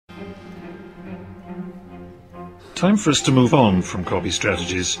Time for us to move on from copy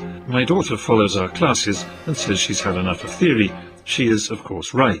strategies. My daughter follows our classes and says she's had enough of theory. She is, of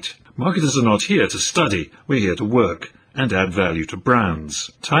course, right. Marketers are not here to study, we're here to work and add value to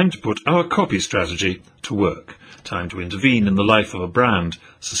brands. Time to put our copy strategy to work. Time to intervene in the life of a brand,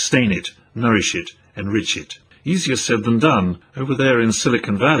 sustain it, nourish it, enrich it. Easier said than done. Over there in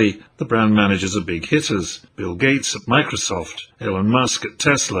Silicon Valley, the brand managers are big hitters. Bill Gates at Microsoft, Elon Musk at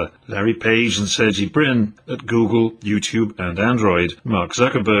Tesla, Larry Page and Sergey Brin at Google, YouTube and Android, Mark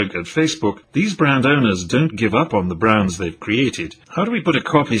Zuckerberg at Facebook. These brand owners don't give up on the brands they've created. How do we put a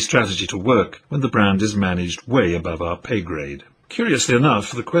copy strategy to work when the brand is managed way above our pay grade? Curiously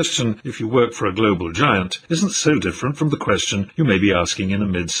enough, the question, if you work for a global giant, isn't so different from the question you may be asking in a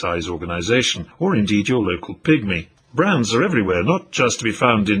mid-size organization, or indeed your local pygmy. Brands are everywhere, not just to be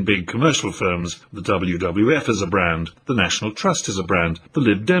found in big commercial firms. The WWF is a brand, the National Trust is a brand, the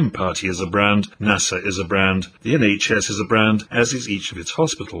Lib Dem party is a brand, NASA is a brand, the NHS is a brand, as is each of its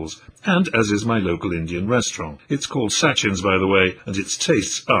hospitals, and as is my local Indian restaurant. It's called Sachins, by the way, and its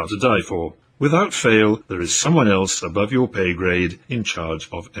tastes are to die for. Without fail, there is someone else above your pay grade in charge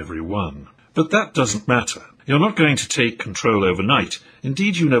of every one. But that doesn't matter. You're not going to take control overnight.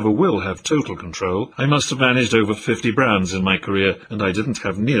 Indeed, you never will have total control. I must have managed over 50 brands in my career, and I didn't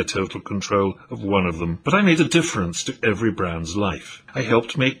have near total control of one of them. But I made a difference to every brand's life. I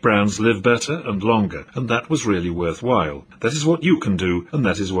helped make brands live better and longer, and that was really worthwhile. That is what you can do, and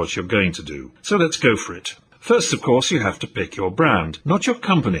that is what you're going to do. So let's go for it. First, of course, you have to pick your brand, not your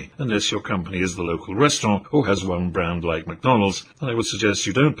company, unless your company is the local restaurant or has one brand like McDonald's. I would suggest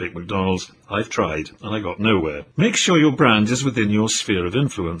you don't pick McDonald's. I've tried, and I got nowhere. Make sure your brand is within your sphere of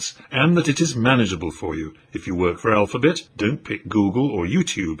influence, and that it is manageable for you. If you work for Alphabet, don't pick Google or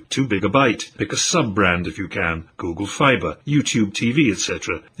YouTube, too big a bite. Pick a sub-brand if you can, Google Fiber, YouTube TV,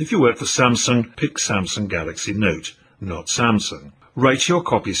 etc. If you work for Samsung, pick Samsung Galaxy Note, not Samsung. Write your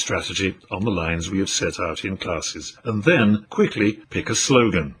copy strategy on the lines we have set out in classes, and then quickly pick a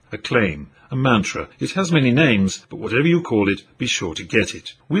slogan, a claim, a mantra. It has many names, but whatever you call it, be sure to get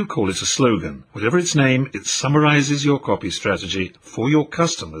it. We'll call it a slogan. Whatever its name, it summarizes your copy strategy for your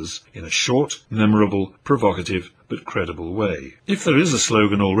customers in a short, memorable, provocative, but credible way. If there is a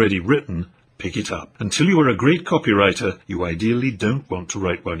slogan already written, pick it up. Until you are a great copywriter, you ideally don't want to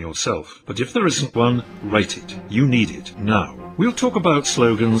write one yourself. But if there isn't one, write it. You need it now. We'll talk about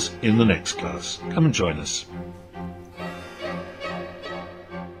slogans in the next class. Come and join us.